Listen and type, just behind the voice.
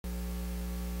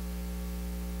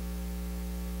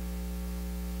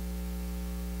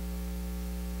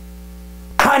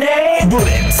honey.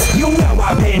 Bullets, you know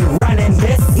I've been running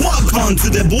this. Welcome to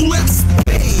the bullet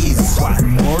space.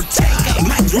 One more time. Take up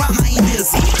my drama in this.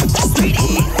 Straight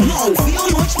in, no feel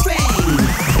much pain.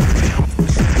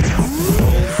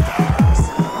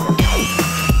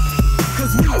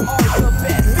 Cause we are the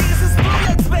best. This is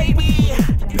bullets, baby.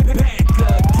 Back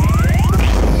again.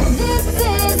 This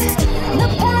is the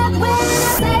part when I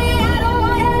say I don't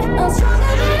want it. I'm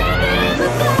stronger than I've been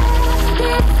before.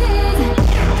 This is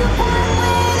the part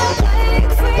when I break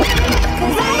free.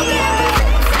 Cause I can't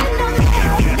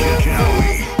resist no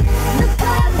more. This is the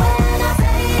part when I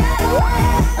say I don't want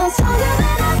it. I'm stronger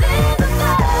than I've been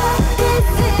before. This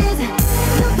is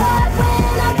the part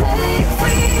when I break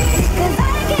free. Cause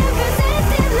I can't resist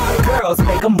it no more. Girls,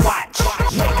 make 'em watch.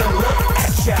 Make 'em look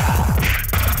at ya.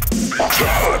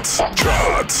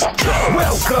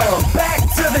 Welcome back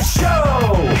to the show.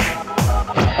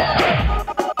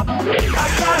 I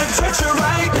gotta touch you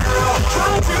right now.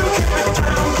 Trying to keep it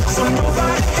down so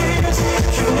nobody hears.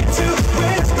 You need to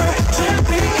whisper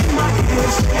gently in my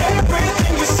ears.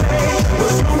 Everything you say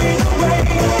will show me the way.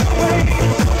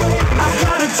 I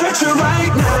gotta touch you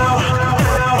right now.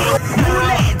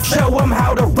 Let's show 'em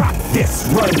how to rock this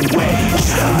runway.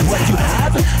 What you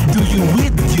have, do you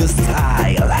with your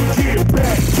style? Get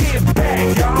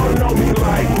back, y'all know me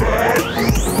like that.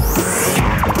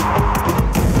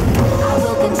 I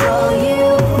will control you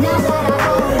now that I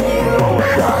own you.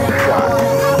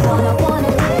 I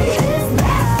wanna make this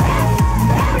back.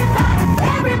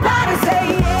 Everybody say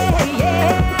yeah, yeah,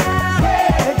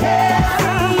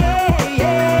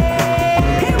 yeah.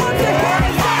 He wants to hear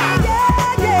yeah,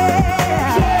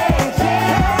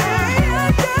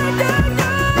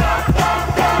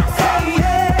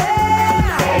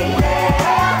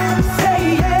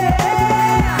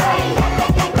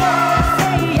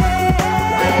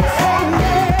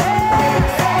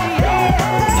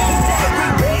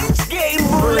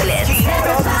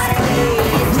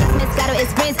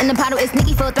 in the bottle, it's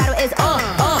Nicki, full throttle, it's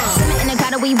swimming in the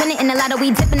grotto, we winning in the lotto, we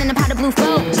dipping in the pot of blue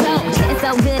flow. Getting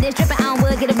so good, it's dripping on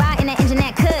wood, get a ride in that engine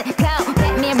that could go.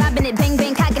 Batman robbing it, bang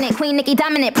bang cocking it, Queen Nicki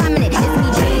dominant, prominent.